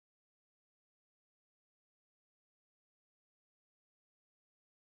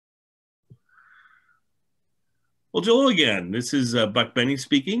Well, Joel, again, this is Buck Benny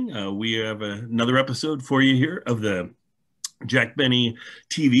speaking. We have another episode for you here of the Jack Benny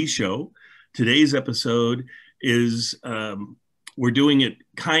TV show. Today's episode is we're doing it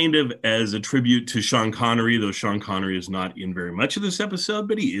kind of as a tribute to Sean Connery, though Sean Connery is not in very much of this episode,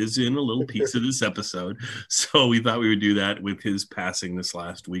 but he is in a little piece of this episode. So we thought we would do that with his passing this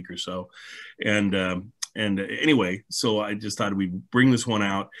last week or so. And anyway, so I just thought we'd bring this one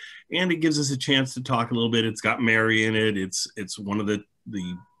out, and it gives us a chance to talk a little bit. It's got Mary in it. It's one of the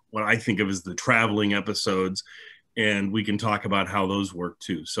what I think of as the traveling episodes, and we can talk about how those work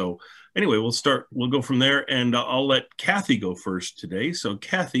too. So anyway, we'll go from there, and I'll let Kathy go first today. So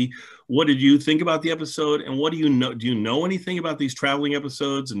Kathy, what did you think about the episode, and what do you know? Do you know anything about these traveling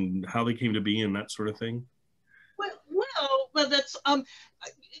episodes and how they came to be and that sort of thing? Well, that's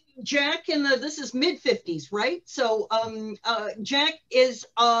Jack this is mid-50s, right? So Jack is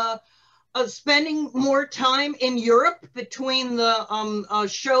spending more time in Europe between the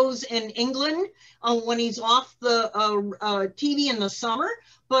shows in England when he's off the TV in the summer,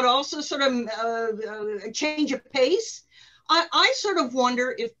 but also sort of a change of pace. I sort of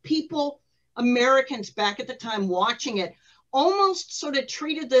wonder if Americans back at the time watching it, almost sort of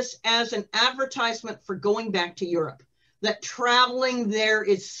treated this as an advertisement for going back to Europe, that traveling there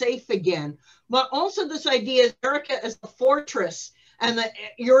is safe again. But also this idea of America as a fortress, and the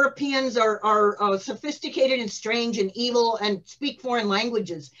Europeans are sophisticated and strange and evil and speak foreign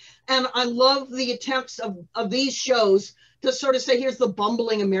languages. And I love the attempts of these shows to sort of say, here's the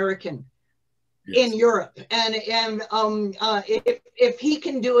bumbling American in Europe. And if he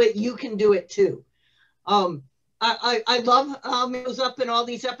can do it, you can do it too. I love it was up in all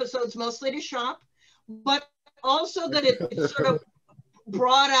these episodes, mostly to shop, but also that it sort of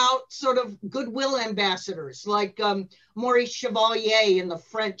brought out sort of goodwill ambassadors like Maurice Chevalier in the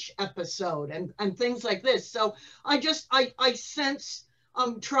French episode and things like this. So I sense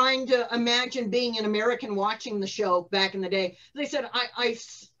trying to imagine being an American watching the show back in the day. They said I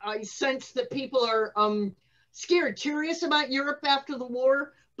sense that people are scared, curious about Europe after the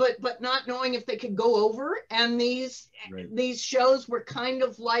war, but not knowing if they could go over. And these shows were kind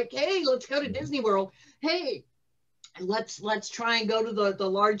of like, hey, let's go to Disney World. Hey, let's try and go to the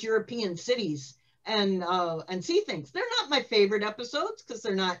large European cities and see things. They're not my favorite episodes because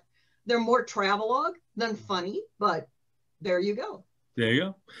they're more travelogue than funny, but there you go. There you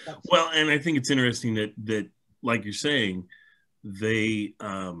go. Well, and I think it's interesting that like you're saying, they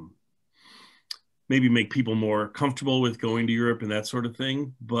maybe make people more comfortable with going to Europe and that sort of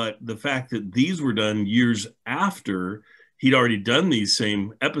thing. But the fact that these were done years after he'd already done these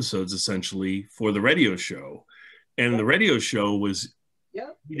same episodes essentially for the radio show. And the radio show was,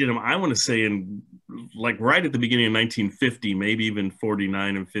 he did them, I want to say, in like right at the beginning of 1950, maybe even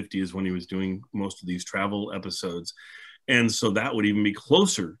 49 and 50 is when he was doing most of these travel episodes. And so that would even be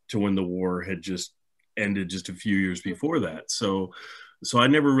closer to when the war had just ended just a few years before that. So I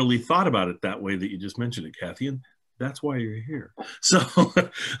never really thought about it that way that you just mentioned it, Kathy, and that's why you're here. So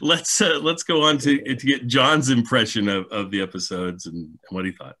let's go on to get John's impression of the episodes and what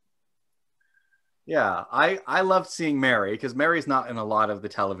he thought. Yeah, I loved seeing Mary because Mary's not in a lot of the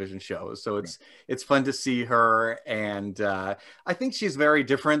television shows. So it's fun to see her. And I think she's very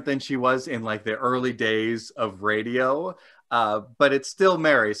different than she was in like the early days of radio. But it's still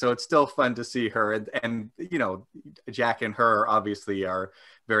Mary. So it's still fun to see her. And, you know, Jack and her obviously are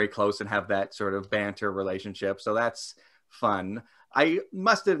very close and have that sort of banter relationship. So that's fun. I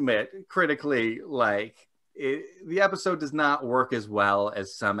must admit, critically, the episode does not work as well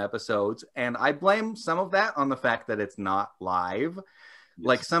as some episodes, and I blame some of that on the fact that it's not live.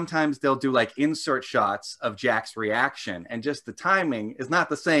 Like sometimes they'll do like insert shots of Jack's reaction, and just the timing is not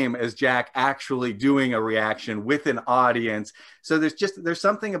the same as Jack actually doing a reaction with an audience. So there's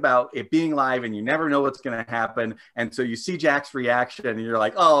something about it being live and you never know what's going to happen. And so you see Jack's reaction and you're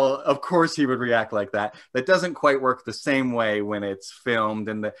like, oh, of course he would react like that. That doesn't quite work the same way when it's filmed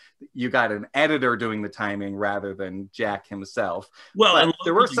and you got an editor doing the timing rather than Jack himself. Well, and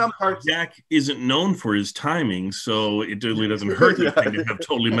there were some parts. Jack isn't known for his timing, so it really doesn't hurt anything to have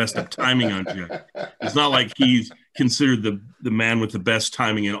totally messed up timing on Jack. It's not like he's considered the man with the best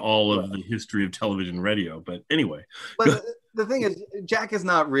timing in all of the history of television and radio. But anyway. But the thing is, Jack is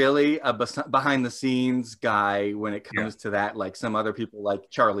not really a behind the scenes guy when it comes to that, like some other people like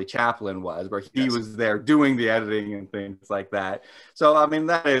Charlie Chaplin was, where he was there doing the editing and things like that. So, I mean,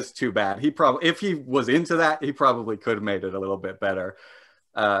 that is too bad. If he was into that, he probably could have made it a little bit better.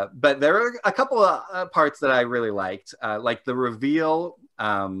 But there are a couple of parts that I really liked, like the reveal.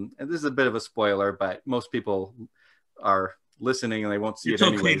 And this is a bit of a spoiler, but most people are listening and they won't see it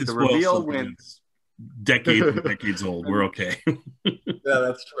anyway. The reveal when decades and decades old. We're okay. Yeah,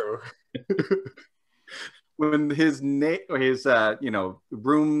 that's true. When his room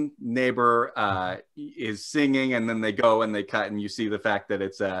neighbor is singing, and then they go and they cut, and you see the fact that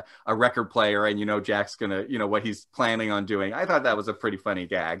it's a record player, and Jack's gonna what he's planning on doing. I thought that was a pretty funny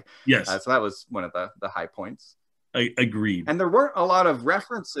gag. Yes. So that was one of the high points. I agreed. And there weren't a lot of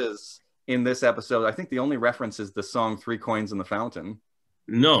references in this episode. I think the only reference is the song "Three Coins in the Fountain."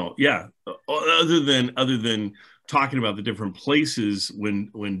 No, yeah. Other than talking about the different places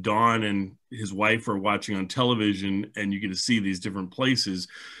when Don and his wife are watching on television, and you get to see these different places.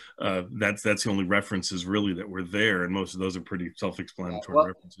 That's the only references really that were there, and most of those are pretty self-explanatory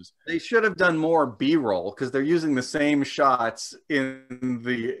references. They should have done more B-roll, because they're using the same shots in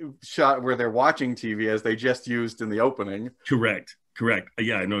the shot where they're watching TV as they just used in the opening. Correct.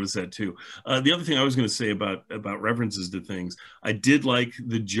 Yeah, I noticed that too. The other thing I was going to say about references to things, I did like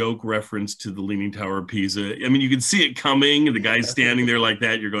the joke reference to the Leaning Tower of Pisa. I mean, you can see it coming, and the guy's standing there like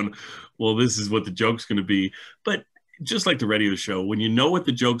that. You're going, well, this is what the joke's going to be. But just like the radio show, when you know what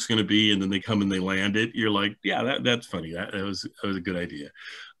the joke's going to be, and then they come and they land it, you're like, yeah, that's funny. That was a good idea.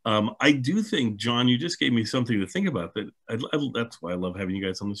 I do think, John, you just gave me something to think about. That's why I love having you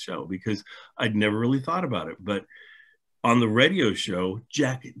guys on the show, because I'd never really thought about it. But on the radio show,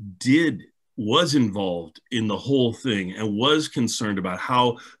 Jack was involved in the whole thing and was concerned about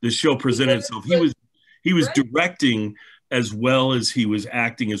how the show presented itself. He was directing as well as he was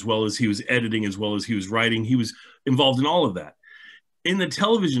acting, as well as he was editing, as well as he was writing. He was involved in all of that. In the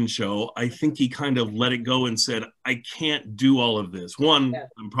television show, I think he kind of let it go and said, I can't do all of this. One,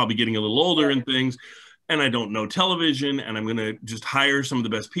 I'm probably getting a little older and things, and I don't know television, and I'm going to just hire some of the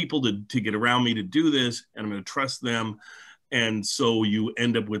best people to get around me to do this, and I'm going to trust them. And so you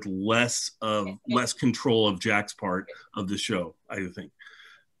end up with less control of Jack's part of the show, I think.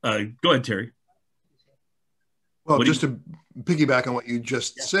 Go ahead, Terry. Well, just to piggyback on what you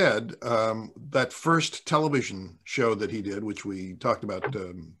just said, that first television show that he did, which we talked about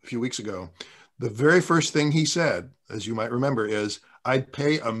a few weeks ago, the very first thing he said, as you might remember, is, I'd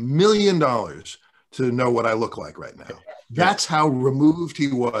pay $1 million to know what I look like right now. That's how removed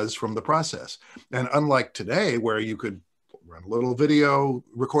he was from the process. And unlike today, where you could run a little video,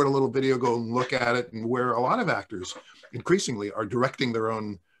 record a little video, go and look at it, and where a lot of actors increasingly are directing their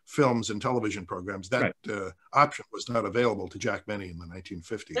own films and television programs, that option was not available to Jack Benny in the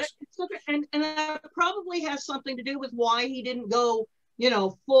 1950s. And that probably has something to do with why he didn't go,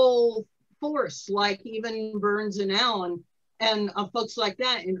 full force, like even Burns and Allen and folks like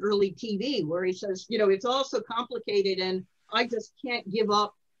that in early TV, where he says, it's all so complicated, and I just can't give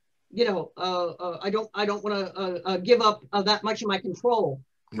up. I don't want to give up that much of my control.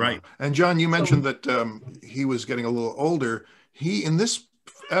 Right. And John, you mentioned that he was getting a little older. In this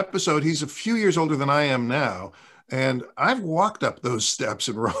episode, he's a few years older than I am now. And I've walked up those steps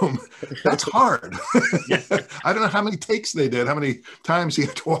in Rome. That's hard. I don't know how many takes they did, how many times he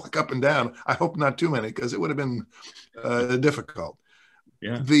had to walk up and down. I hope not too many, because it would have been difficult.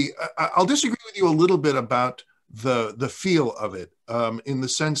 Yeah. I'll disagree with you a little bit about the feel of it, in the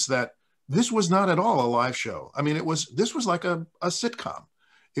sense that this was not at all a live show. I mean, this was like a sitcom.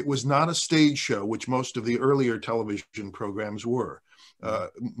 It was not a stage show, which most of the earlier television programs were.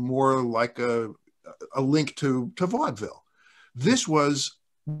 More like a link to vaudeville. This was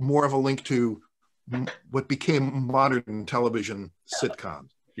more of a link to what became modern television sitcoms.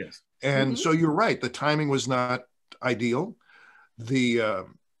 Yes. And so you're right. The timing was not ideal. The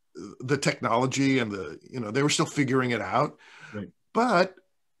technology and they were still figuring it out, right. But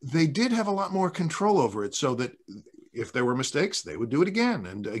they did have a lot more control over it, so that if there were mistakes, they would do it again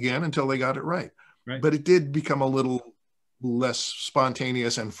and again until they got it right. Right. But it did become a little less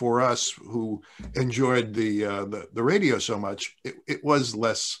spontaneous, and for us who enjoyed the radio so much, it was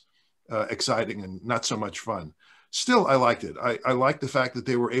less exciting and not so much fun. Still, I liked it. I liked the fact that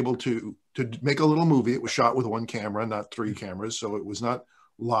they were able to make a little movie. It was shot with one camera, not three cameras, so it was not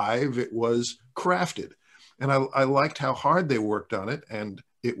live. It was crafted, and I liked how hard they worked on it. And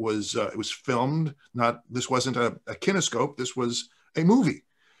it was filmed. This wasn't a kinescope. This was a movie.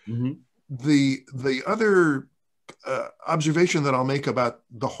 Mm-hmm. The other observation that I'll make about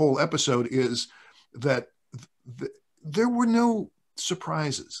the whole episode is that there were no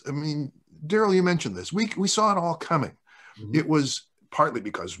surprises. I mean, Daryl, you mentioned this. We saw it all coming. Mm-hmm. It was partly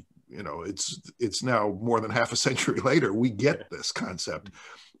because it's now more than half a century later we get this concept,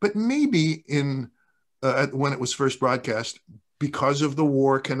 but maybe when it was first broadcast, because of the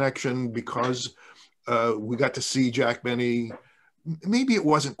war connection, because we got to see Jack Benny, maybe it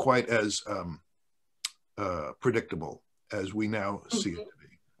wasn't quite as predictable as we now see it to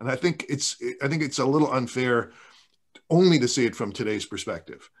be. And I think it's a little unfair only to see it from today's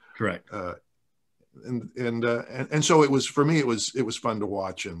perspective. Correct. And so it was, for me, it was fun to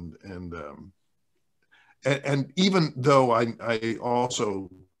watch, and even though I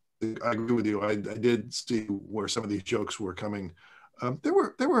also, I agree with you, I did see where some of these jokes were coming. There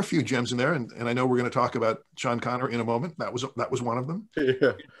were a few gems in there, and I know we're going to talk about Sean Connery in a moment. That was one of them.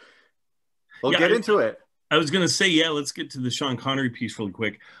 Yeah. Well, get into it. I was going to say, let's get to the Sean Connery piece really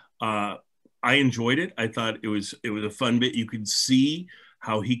quick. I enjoyed it. I thought it was a fun bit. You could see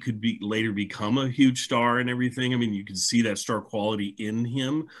how he could later become a huge star and everything. I mean, you could see that star quality in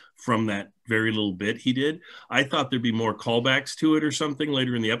him from that very little bit he did. I thought there'd be more callbacks to it or something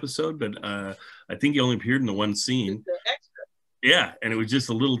later in the episode, but I think he only appeared in the one scene. Yeah, and it was just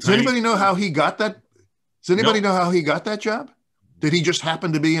a little tiny. Does anybody know how he got that? Does anybody know how he got that job? Did he just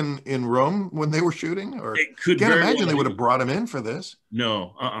happen to be in Rome when they were shooting? Or it could can't imagine they would have brought him in for this.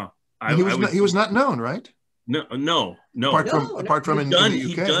 No, he was not known, right? No. Apart from in the UK.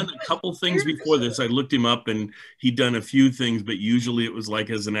 He'd done a couple things before this. I looked him up, and he'd done a few things, but usually it was like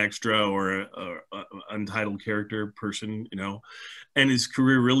as an extra or a untitled character person, you know. And his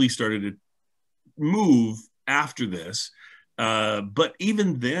career really started to move after this. But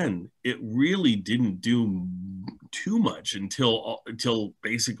even then, it really didn't do too much until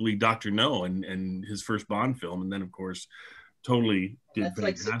basically Dr. No and his first Bond film, and then of course, totally did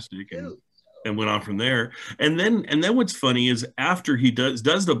fantastic and went on from there. And then what's funny is after he does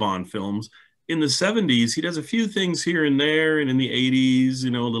the Bond films in the 70s, he does a few things here and there, and in the 80s,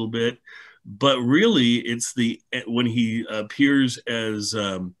 you know, a little bit. But really, it's when he appears as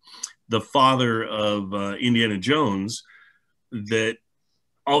the father of Indiana Jones, that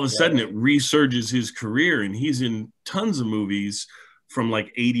all of a sudden it resurges his career, and he's in tons of movies from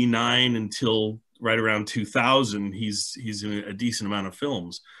like 89 until right around 2000. He's in a decent amount of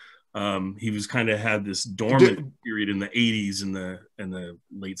films. He was kind of had this dormant period in the 80s and the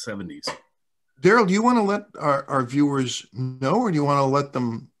late 70s. Daryl, do you want to let our viewers know, or do you want to let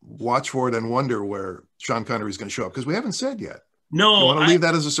them watch for it and wonder where Sean Connery is going to show up? Because we haven't said yet. No, you want to leave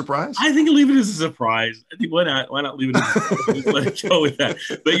that as a surprise? I think leave it as a surprise. I think why not leave it as a surprise? Just let it go with that.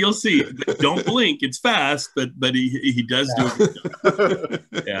 But you'll see. Don't blink. It's fast, but he does do it.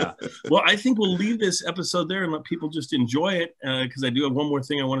 Yeah. Well, I think we'll leave this episode there and let people just enjoy it, because I do have one more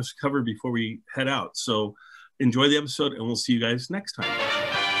thing I want us to cover before we head out. So enjoy the episode, and we'll see you guys next time.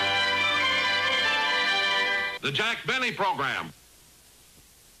 The Jack Benny Program.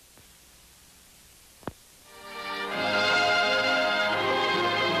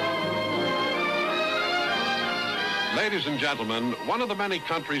 Ladies and gentlemen, one of the many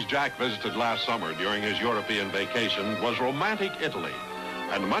countries Jack visited last summer during his European vacation was romantic Italy,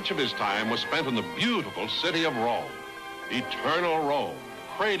 and much of his time was spent in the beautiful city of Rome. Eternal Rome,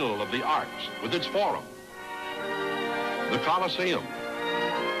 cradle of the arts, with its Forum, the Colosseum,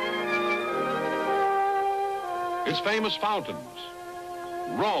 its famous fountains.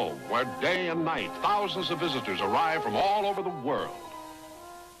 Rome, where day and night thousands of visitors arrive from all over the world.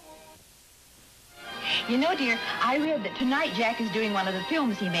 You know, dear, I read that tonight Jack is doing one of the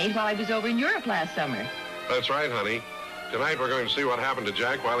films he made while I was over in Europe last summer. That's right, honey. Tonight we're going to see what happened to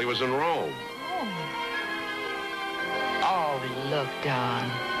Jack while he was in Rome. Oh, look, Don.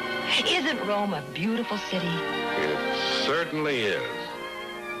 Isn't Rome a beautiful city? It certainly is.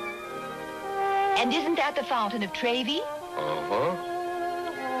 And isn't that the Fountain of Trevi? Uh-huh.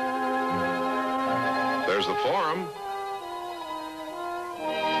 There's the Forum.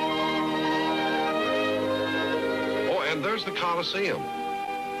 And there's the Colosseum.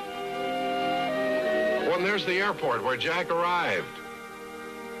 Oh, and there's the airport where Jack arrived.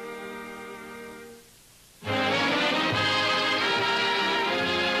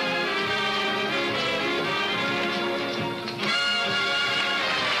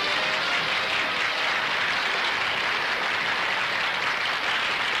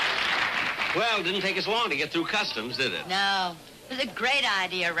 Well, it didn't take us long to get through customs, did it? No. It was a great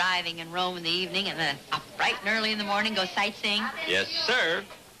idea arriving in Rome in the evening and then up bright and early in the morning go sightseeing. Yes, sir.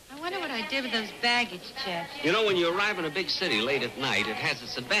 I wonder what I did with those baggage checks. You know, when you arrive in a big city late at night, it has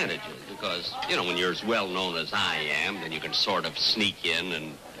its advantages because, you know, when you're as well known as I am, then you can sort of sneak in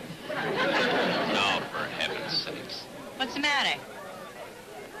and... No, for heaven's sakes. What's the matter?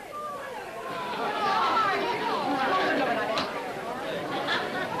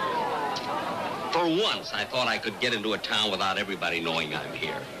 For once, I thought I could get into a town without everybody knowing I'm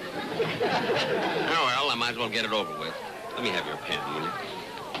here. Oh, well, I might as well get it over with. Let me have your pen, will you?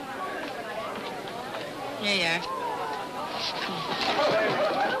 Here you are.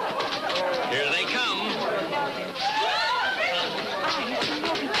 Here they come.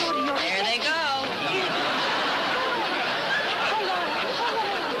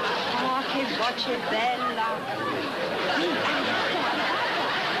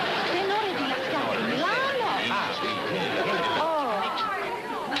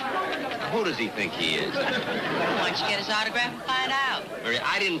 Who does he think he is? Why don't you get his autograph and find out? Mary,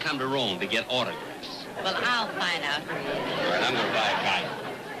 I didn't come to Rome to get autographs. Well, I'll find out who he is. All right, I'm going to buy a guide.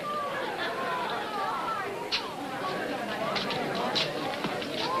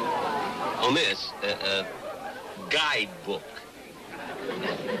 Oh, miss, guidebook.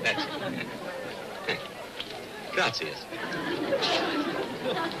 That's it. Gracias.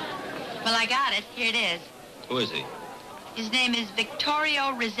 Well, I got it. Here it is. Who is he? His name is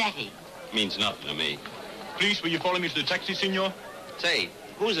Vittorio Rossetti. Means nothing to me. Please, will you follow me to the taxi, signor? Say,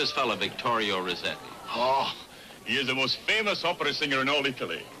 who's this fellow Vittorio Rossetti? Oh, he is the most famous opera singer in all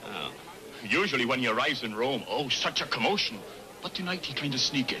Italy. Oh. Usually when he arrives in Rome, oh, such a commotion. But tonight he kind of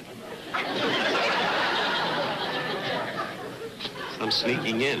sneak in. I'm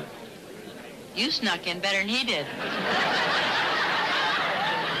sneaking in. You snuck in better than he did.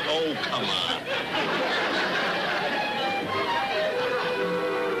 Oh, come on.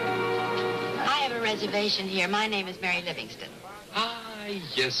 I have a reservation here. My name is Mary Livingston. Ah,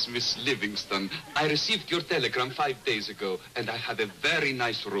 yes, Miss Livingston. I received your telegram 5 days ago, and I have a very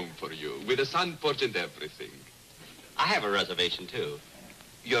nice room for you, with a sun porch and everything. I have a reservation, too.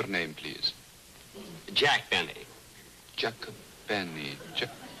 Your name, please. Jack Benny. Jack Benny.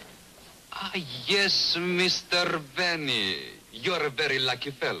 Ah, yes, Mr. Benny. You're a very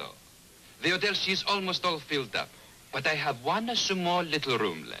lucky fellow. The hotel, she's almost all filled up, but I have one small little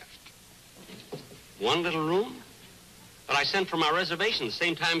room left. One little room? But I sent for my reservation the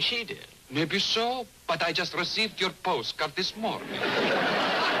same time she did. Maybe so, but I just received your postcard this morning.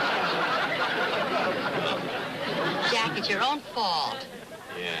 Jack, it's your own fault.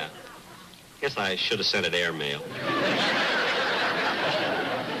 Yeah. Guess I should have sent it airmail.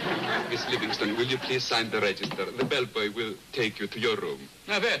 Miss Livingston, will you please sign the register? The bellboy will take you to your room.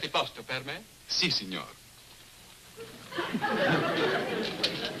 Avete posto per me? Si, signor.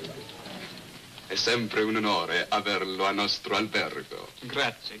 È sempre un onore averlo a nostro albergo.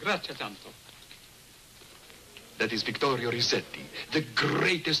 Grazie, grazie tanto. That is Vittorio Rossetti, the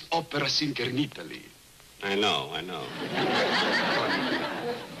greatest opera singer in Italy. I know.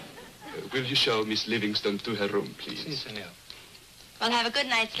 Will you show Miss Livingston to her room, please? Si, signor. Well, have a good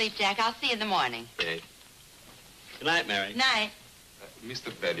night's sleep, Jack. I'll see you in the morning. Okay. Good night, Mary. Night.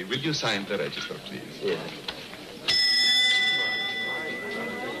 Mr. Benny, will you sign the register, please? Yeah.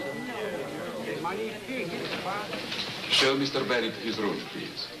 Show Mr. Benny to his room,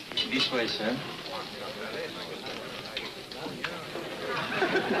 please. This way, sir.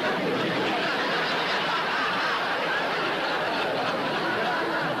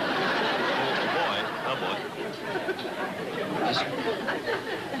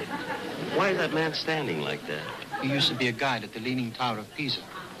 Why is that man standing like that? He used to be a guide at the Leaning Tower of Pisa.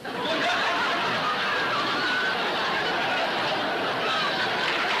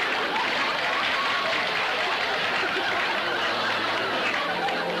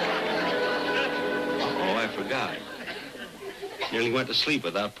 Oh, I forgot. Nearly went to sleep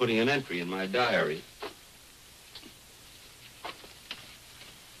without putting an entry in my diary.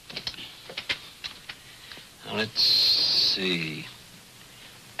 Now, let's see.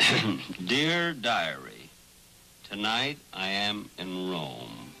 Dear Diary, tonight I am in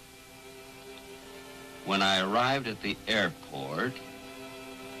Rome. When I arrived at the airport,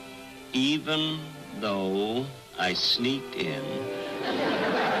 even though I sneaked in,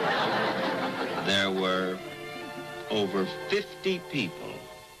 there were over 50 people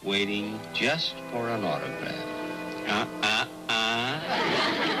waiting just for an autograph.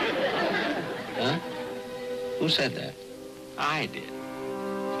 Huh? Who said that? I did.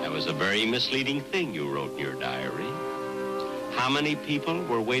 That was a very misleading thing you wrote in your diary. How many people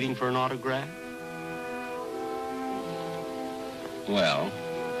were waiting for an autograph? Well,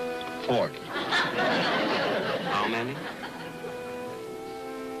 40. How many?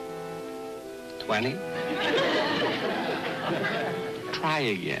 20? Try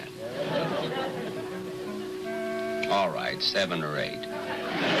again. All right, 7 or 8.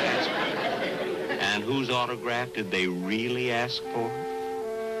 And whose autograph did they really ask for?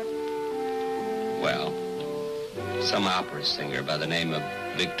 Well, some opera singer by the name of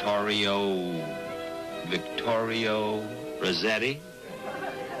Vittorio Rossetti?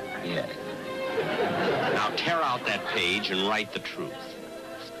 Yeah. Now tear out that page and write the truth.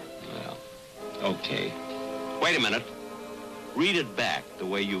 Well, okay. Wait a minute. Read it back the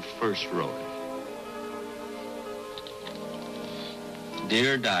way you first wrote it.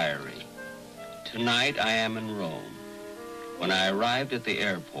 Dear Diary, tonight I am in Rome. When I arrived at the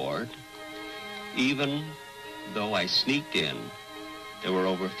airport, even though I sneaked in, there were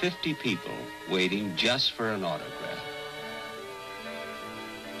over 50 people waiting just for an autograph.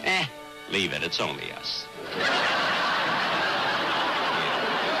 Leave it. It's only us.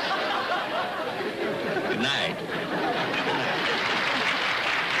 Good night.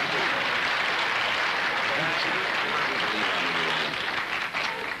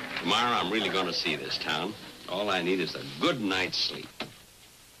 Tomorrow I'm really going to see this town. All I need is a good night's sleep.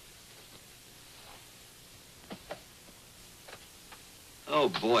 Oh,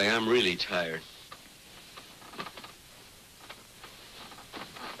 boy, I'm really tired.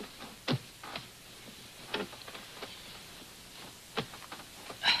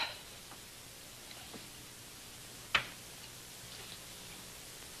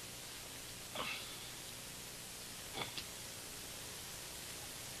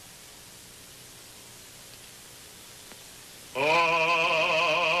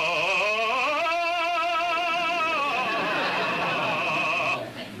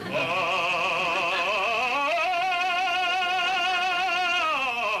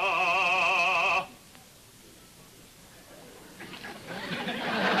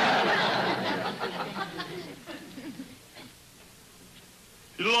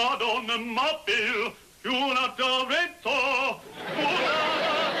 La donna mobile, una torretto, una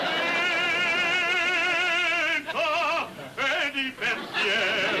vita, e di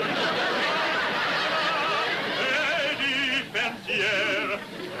pensier,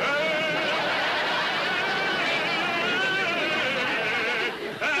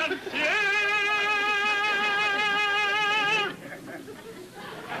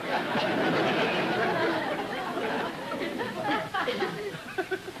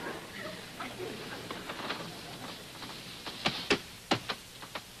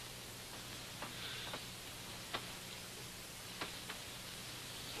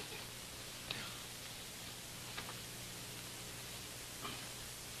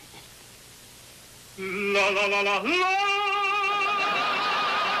 La la la la la.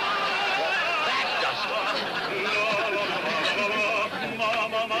 That does it. La la la la la. Ma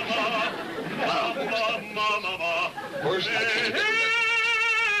ma ma ma. Ma ma ma ma. First, I can't get it.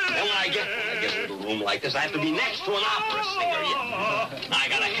 Then when I get a little room like this, I have to be next to an opera singer. I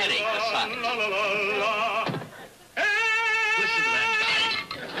got a headache besides. La la la la. Listen to that guy.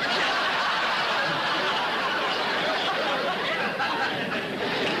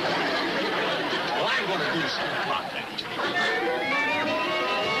 Well, I'm going to do something about that.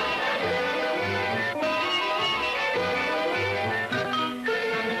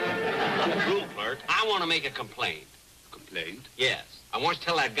 Room clerk, I want to make a complaint. Complaint? Yes. I want to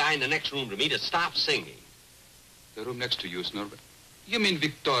tell that guy in the next room to me to stop singing. The room next to you, Snorbert. You mean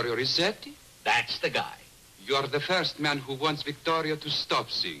Vittorio Rossetti? That's the guy. You're the first man who wants Vittorio to stop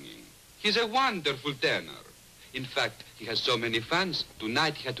singing. He's a wonderful tenor. In fact, he has so many fans,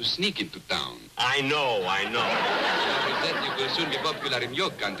 tonight he had to sneak into town. I know. Rossetti will soon be popular in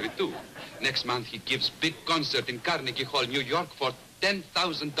your country, too. Next month, he gives big concert in Carnegie Hall, New York, for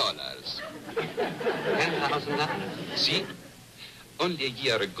 $10,000. $10,000? See? Only a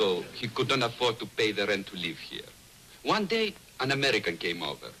year ago, he could not afford to pay the rent to live here. One day, an American came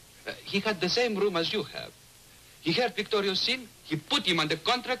over. He had the same room as you have. He heard Vittorio sing. He put him on the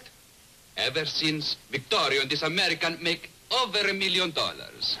contract. Ever since, Vittorio and this American make over $1 million.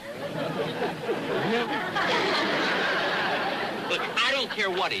 Look, I don't care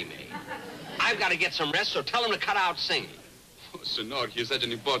what he made. I've got to get some rest, so tell him to cut out singing. Oh, Senor, he's such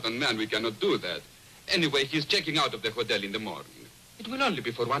an important man, we cannot do that. Anyway, he's checking out of the hotel in the morning. It will only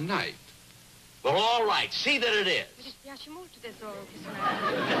be for one night. Well, all right. See that it is. Mi dispiace molto, tesoro, che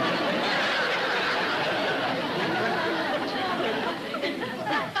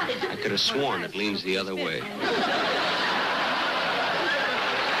I could have sworn it leans the other way.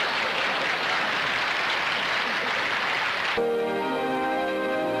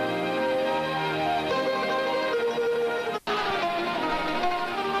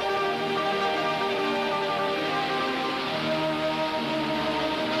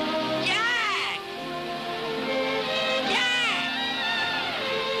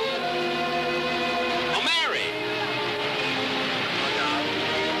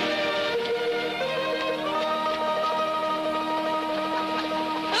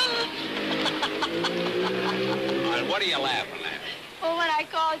 What are you laughing at? Well, when I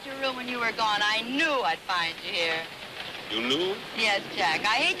called your room when you were gone, I knew I'd find you here. You knew? Yes, Jack.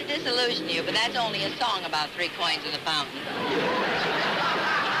 I hate to disillusion you, but that's only a song about 3 coins in the fountain.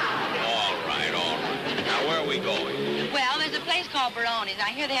 All right. Now, where are we going? Well, there's a place called Baroni's.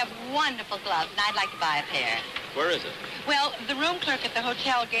 I hear they have wonderful gloves, and I'd like to buy a pair. Where is it? Well, the room clerk at the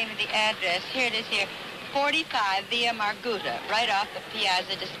hotel gave me the address. Here it is here. 45 Via Marguta, right off the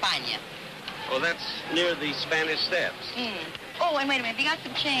Piazza de España. Oh, that's near the Spanish Steps. Oh, and wait a minute. Have you got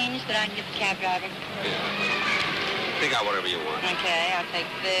some change that I can give the cab driver? Pick out whatever you want. Okay, I'll take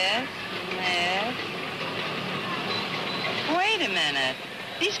this and this. Wait a minute.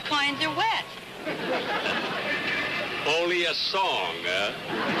 These coins are wet. Only a song, huh?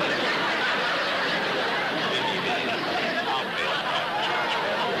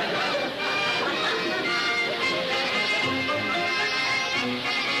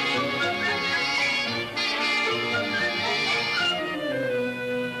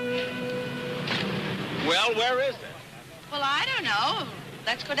 Well, where is it? Well, I don't know.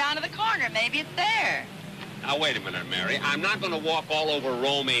 Let's go down to the corner. Maybe it's there. Now, wait a minute, Mary. I'm not going to walk all over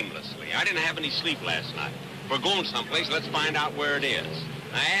Rome aimlessly. I didn't have any sleep last night. If we're going someplace, let's find out where it is.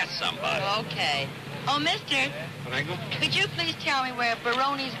 Now, ask somebody. Okay. Oh, mister, Prego? could you please tell me where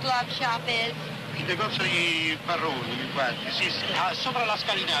Baroni's glove shop is? Il negozio di Baroni, guardi. Sì, sopra la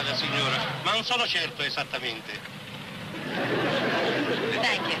scalinata, signora. Ma non sono certo esattamente.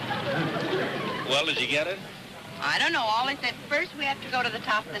 Thank you. Well, did you get it? I don't know. All I said, first we have to go to the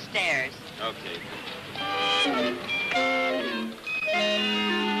top of the stairs. Okay.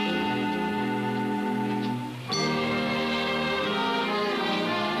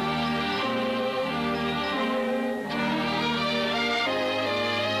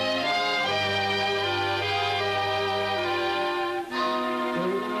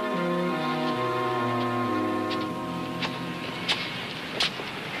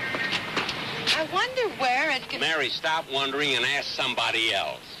 I wonder where it could... Mary, stop wondering and ask somebody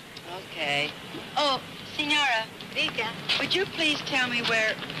else. Okay. Oh, Signora. Dica. Would you please tell me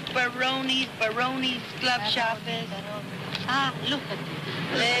where Baroni's glove shop is? Ah, look at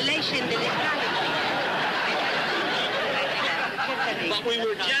it. Lei scende le scale. But we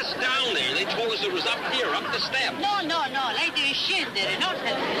were just down there. They told us it was up here, up the steps. No, lei deve scendere, non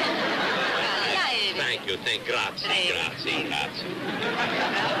Thank you, grazie. I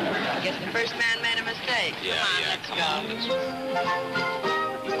guess the first man made a mistake. Yeah, Come on, let's go.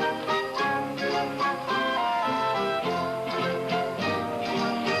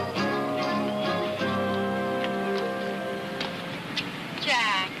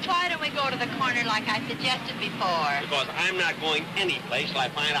 Jack, why don't we go to the corner like I suggested before? Because I'm not going any place till I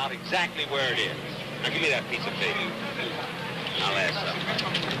find out exactly where it is. Now, give me that piece of paper. I'll ask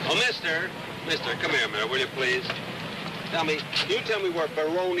something. Oh, mister, come here a minute, will you please? You tell me where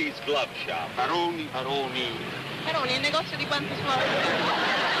Baroni's glove shop. Baroni. Baroni, il negozio di quanti suoi?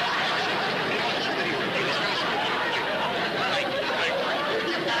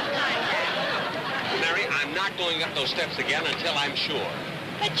 Mary, I'm not going up those steps again until I'm sure.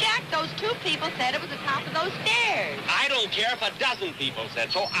 But Jack, those two people said it was the top of those stairs. I don't care if a dozen people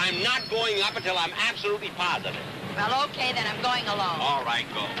said so. I'm not going up until I'm absolutely positive. Well, okay, then I'm going alone. All right,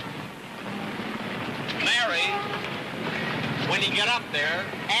 go. Mary, when you get up there,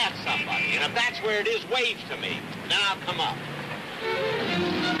 ask somebody. And if that's where it is, wave to me. Then I'll come up.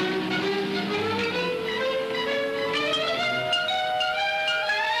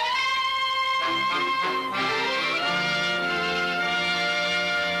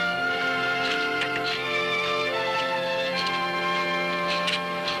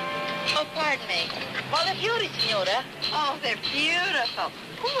 Oh, pardon me. Well, the fiori, signora. Oh, they're beautiful.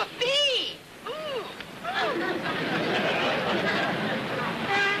 Ooh, a bee. Ooh.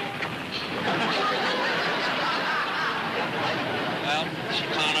 Well, she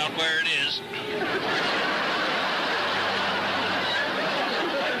found out where it is.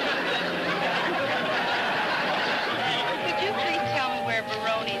 Could you please tell me where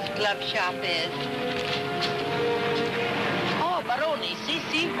Baroni's glove shop is? Oh, Baroni, sì.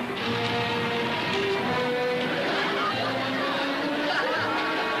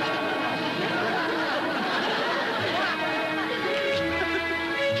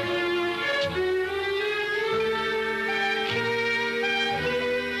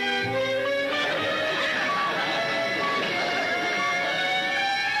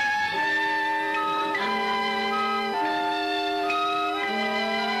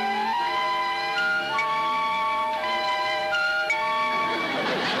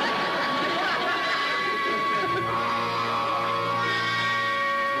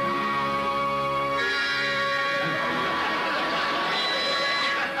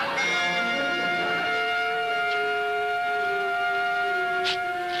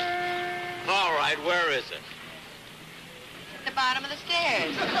 Where is it? At the bottom of the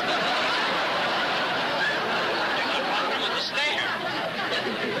stairs. At the bottom of the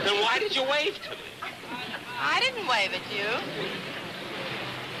stairs? Then why did you wave to me? I didn't wave at you.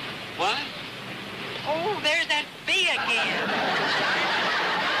 What? Oh, there's that bee again.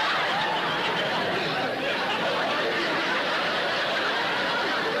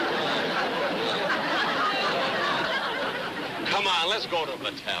 Come on, let's go to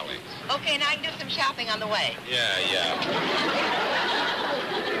Vitalik's. Okay, and I can do some shopping on the way. Yeah.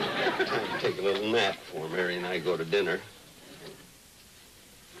 Time to take a little nap before Mary and I go to dinner.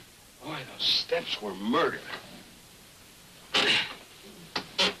 Boy, those steps were murder.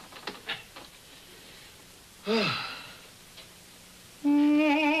 And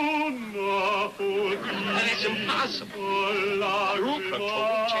it's impossible. The room clerk told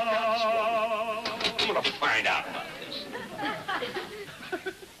me to check out this morning. I'm gonna find out about this.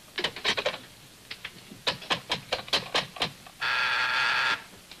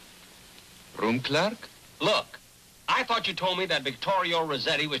 Room clerk? Look, I thought you told me that Vittorio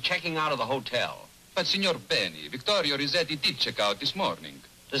Rossetti was checking out of the hotel. But, Signor Benny, Vittorio Rossetti did check out this morning.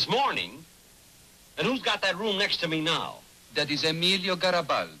 This morning? And who's got that room next to me now? That is Emilio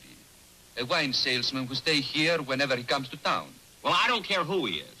Garibaldi, a wine salesman who stays here whenever he comes to town. Well, I don't care who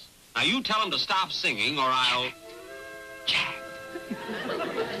he is. Now, you tell him to stop singing or I'll... Jack.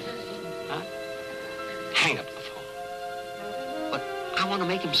 Huh? Hang up the phone. But I want to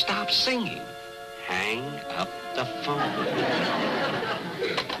make him stop singing. Hang up the phone.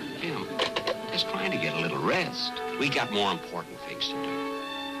 Jim, just trying to get a little rest. We got more important things to do.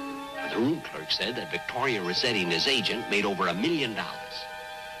 The room clerk said that Vittorio Rossetti and his agent made over $1 million.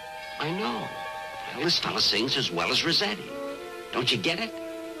 I know. Well, this fella sings as well as Rossetti. Don't you get it?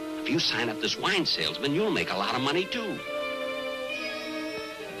 If you sign up this wine salesman, you'll make a lot of money, too.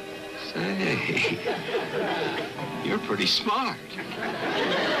 Say, you're pretty smart.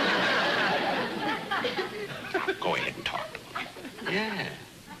 Go ahead and talk to him. Yeah.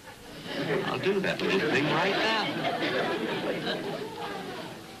 I'll do that little thing right now.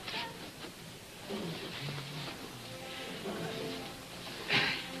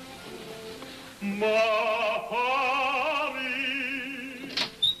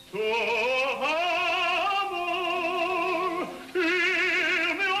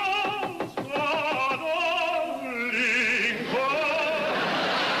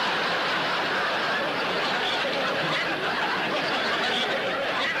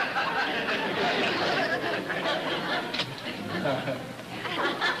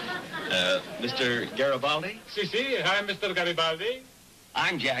 Mr. Garibaldi? Si, I'm Mr. Garibaldi.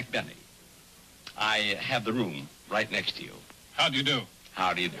 I'm Jack Benny. I have the room right next to you. How do you do?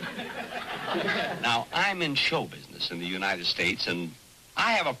 How do you do? Now, I'm in show business in the United States, and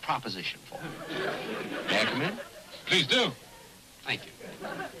I have a proposition for you. May I come in? Please do. Thank you.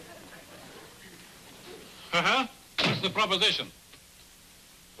 Uh-huh. What's the proposition?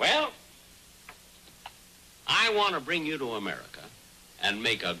 Well, I want to bring you to America and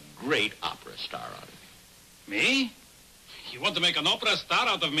make a great opera star out of you. Me? You want to make an opera star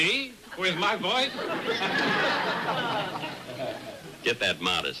out of me? With my voice? Get that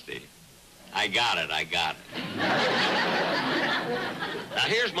modesty. I got it. Now,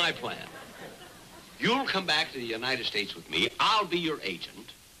 here's my plan. You'll come back to the United States with me. I'll be your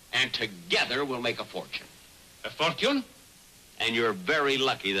agent, and together we'll make a fortune. A fortune? And you're very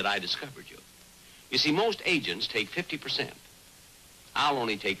lucky that I discovered you. You see, most agents take 50%. I'll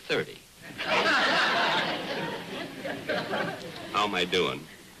only take 30. How am I doing?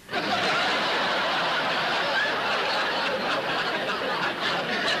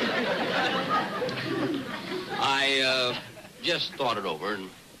 I just thought it over, and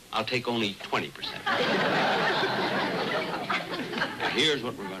I'll take only 20%. Now, here's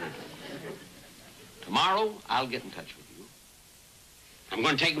what we're going to do. Tomorrow, I'll get in touch with you. I'm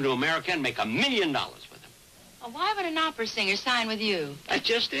going to take him to America and make $1 million with him. Oh, why would an opera singer sign with you? That's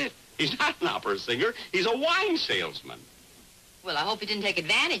just it. He's not an opera singer. He's a wine salesman. Well, I hope you didn't take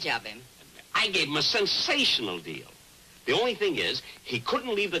advantage of him. I gave him a sensational deal. The only ththing is, he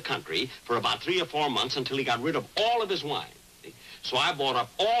couldn't leave the country for about 3 or 4 months until he got rid of all of his wine. See? So I bought up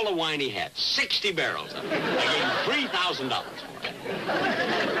all the wine he had, 60 barrels of it. I gave him $3,000 for it.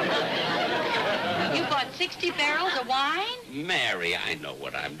 You bought 60 barrels of wine? Mary, I know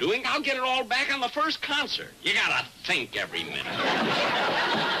what I'm doing. I'll get it all back on the first concert. You gotta think every minute.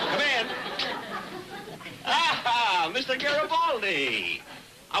 Come in. Ah, Mr. Garibaldi.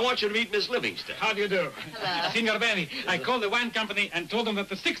 I want you to meet Miss Livingston. How do you do? Hello. Signor Benny, I called the wine company and told them that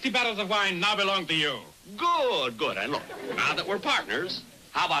the 60 barrels of wine now belong to you. Good, good. And look, now that we're partners,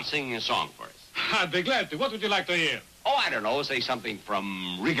 how about singing a song for us? I'd be glad to. What would you like to hear? Oh, I don't know. Say something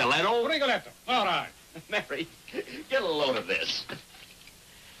from Rigoletto. Rigoletto. All right. Mary, get a load of this.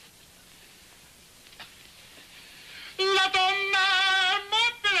 La donna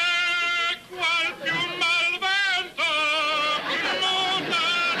mobile, qual più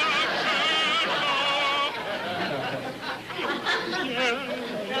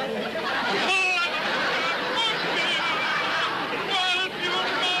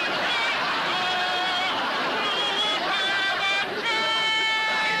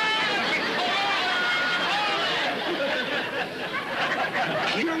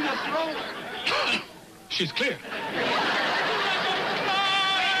she's clear.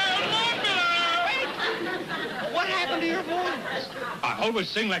 What happened to your voice? I always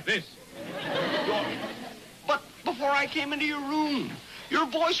sing like this. But before I came into your room, your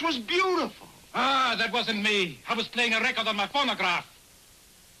voice was beautiful. Ah, that wasn't me. I was playing a record on my phonograph.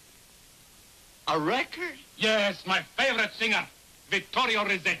 A record? Yes, my favorite singer, Vittorio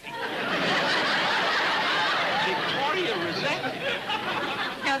Rossetti. Victoria Rossetti?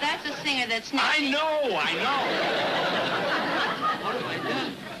 No, that's a singer that's not... I know. What have I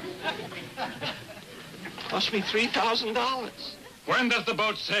done? Cost me $3,000. When does the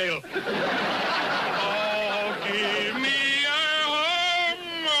boat sail? Oh, give me a home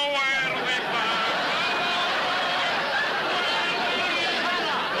where we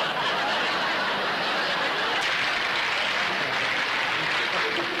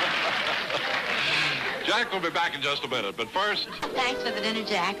Jack will be back in just a minute, but first... Thanks for the dinner,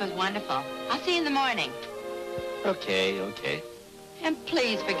 Jack. It was wonderful. I'll see you in the morning. Okay. And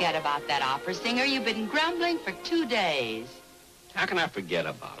please forget about that opera singer. You've been grumbling for 2 days. How can I forget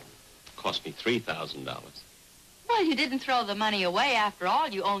about it? Cost me $3,000. Well, you didn't throw the money away. After all,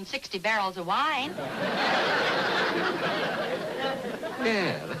 you own 60 barrels of wine.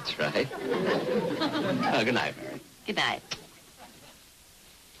 Yeah, that's right. Good night, Mary. Good night.